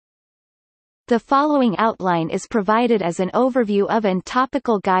The following outline is provided as an overview of and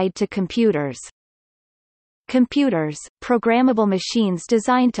topical guide to computers. Computers, programmable machines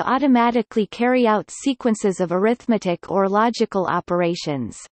designed to automatically carry out sequences of arithmetic or logical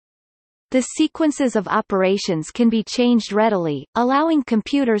operations. The sequences of operations can be changed readily, allowing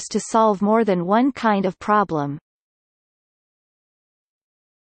computers to solve more than one kind of problem.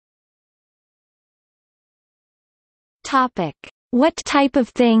 Topic: What type of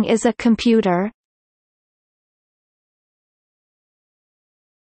thing is a computer?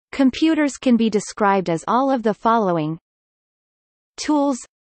 Computers can be described as all of the following: tools,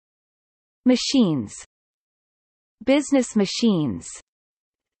 machines, business machines,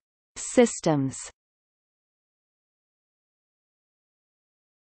 systems.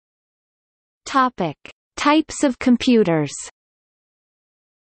 Topic: Types of computers.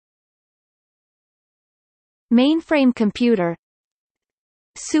 Mainframe computer,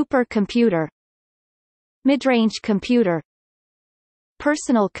 supercomputer, midrange computer,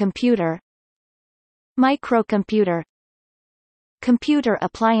 personal computer, microcomputer, computer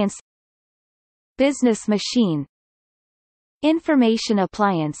appliance, business machine, information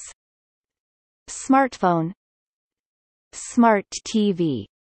appliance, smartphone, smart TV.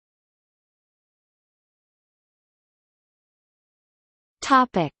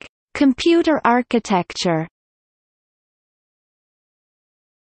 Topic: Computer architecture.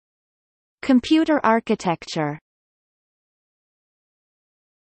 Computer architecture.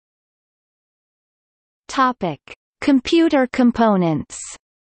 Topic: Computer components.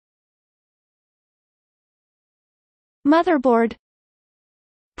 Motherboard,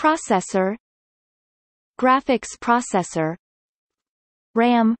 processor, graphics processor,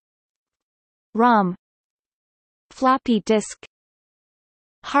 RAM, ROM, floppy disk,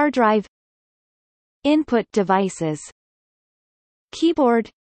 hard drive, input devices, keyboard,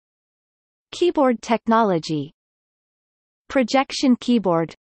 keyboard technology, projection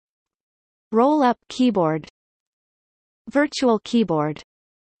keyboard, roll-up keyboard, virtual keyboard,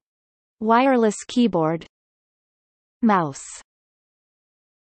 wireless keyboard, mouse.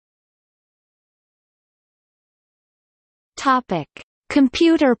 Topic: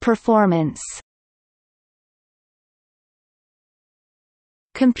 Computer performance.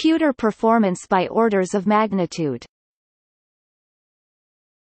 Computer performance by orders of magnitude.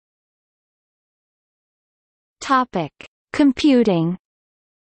 Topic: Computing.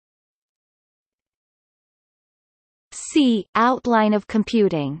 C. Outline of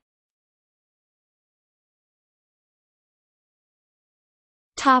computing.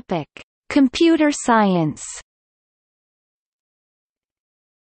 Topic: Computer science.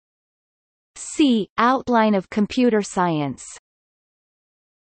 C. Outline of computer science.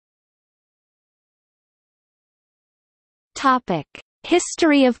 Topic: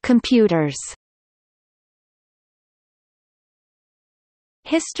 History of computers.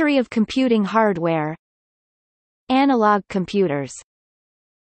 History of computing hardware. Analog computers.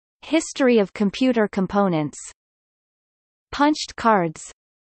 History of computer components. Punched cards.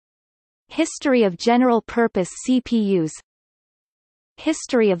 History of general-purpose CPUs.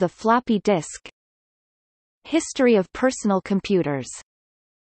 History of the floppy disk. History of personal computers.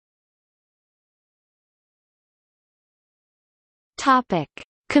 Topic: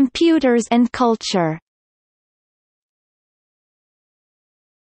 Computers and culture.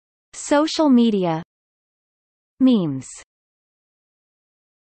 Social media. Memes.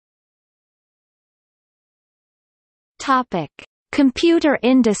 Topic: Computer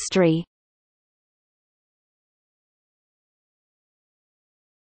industry.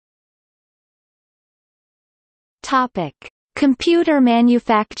 Topic: Computer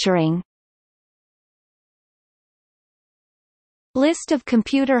manufacturing. List of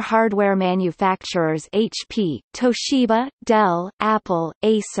computer hardware manufacturers: HP, Toshiba, Dell, Apple,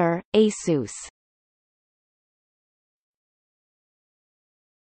 Acer, Asus.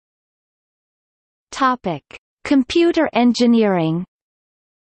 Topic: Computer engineering.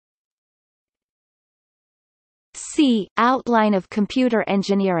 C. Outline of computer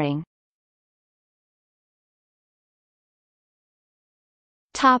engineering.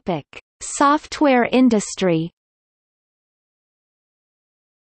 Topic: Software industry.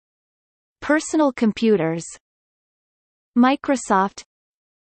 Personal computers. Microsoft,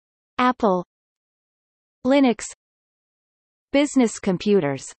 Apple, Linux. Business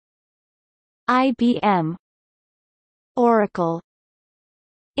computers. IBM, Oracle,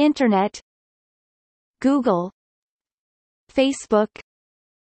 Internet, Google, Facebook,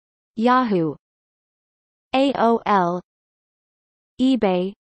 Yahoo, AOL,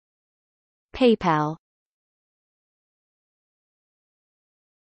 eBay, PayPal.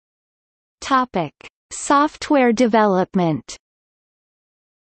 Topic: Software development.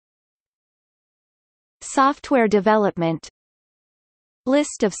 Software development.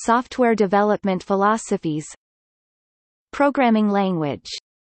 List of software development philosophies. Programming language.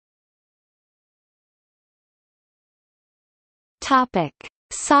 Topic: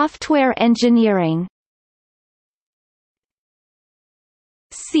 Software engineering.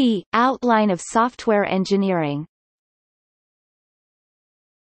 C. Outline of software engineering.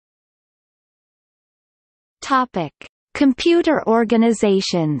 Topic: Computer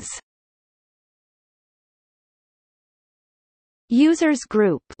organizations. Users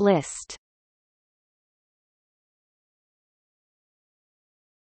group list.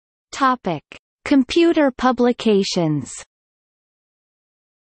 Topic: Computer publications.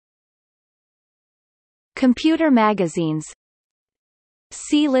 Computer magazines.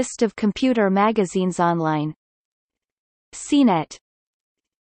 See list of computer magazines online. CNET,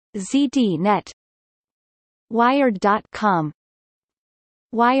 ZDNet, Wired.com,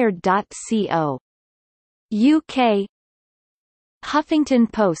 Wired.co, UK, Huffington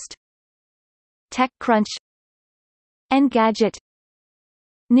Post, TechCrunch, Engadget,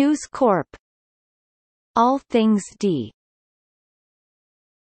 News Corp, All Things D.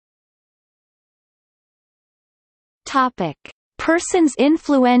 Topic: Persons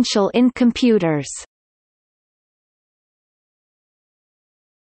influential in computers.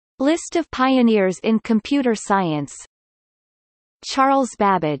 List of pioneers in computer science. Charles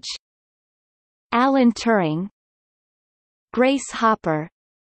Babbage, Alan Turing, Grace Hopper,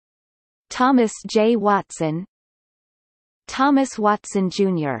 Thomas J. Watson, Thomas Watson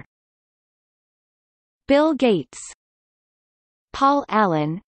Jr., Bill Gates, Paul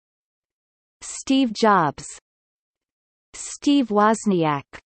Allen, Steve Jobs, Steve Wozniak,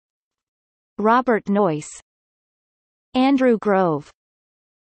 Robert Noyce, Andrew Grove,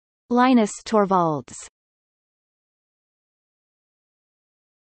 Linus Torvalds.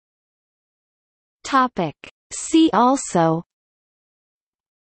 Topic: See also.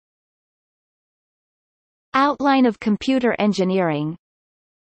 Outline of computer engineering.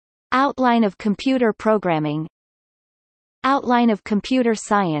 Outline of computer programming. Outline of computer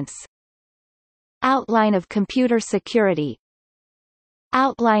science. Outline of computer security.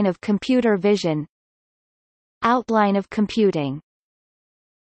 Outline of computer vision. Outline of computing.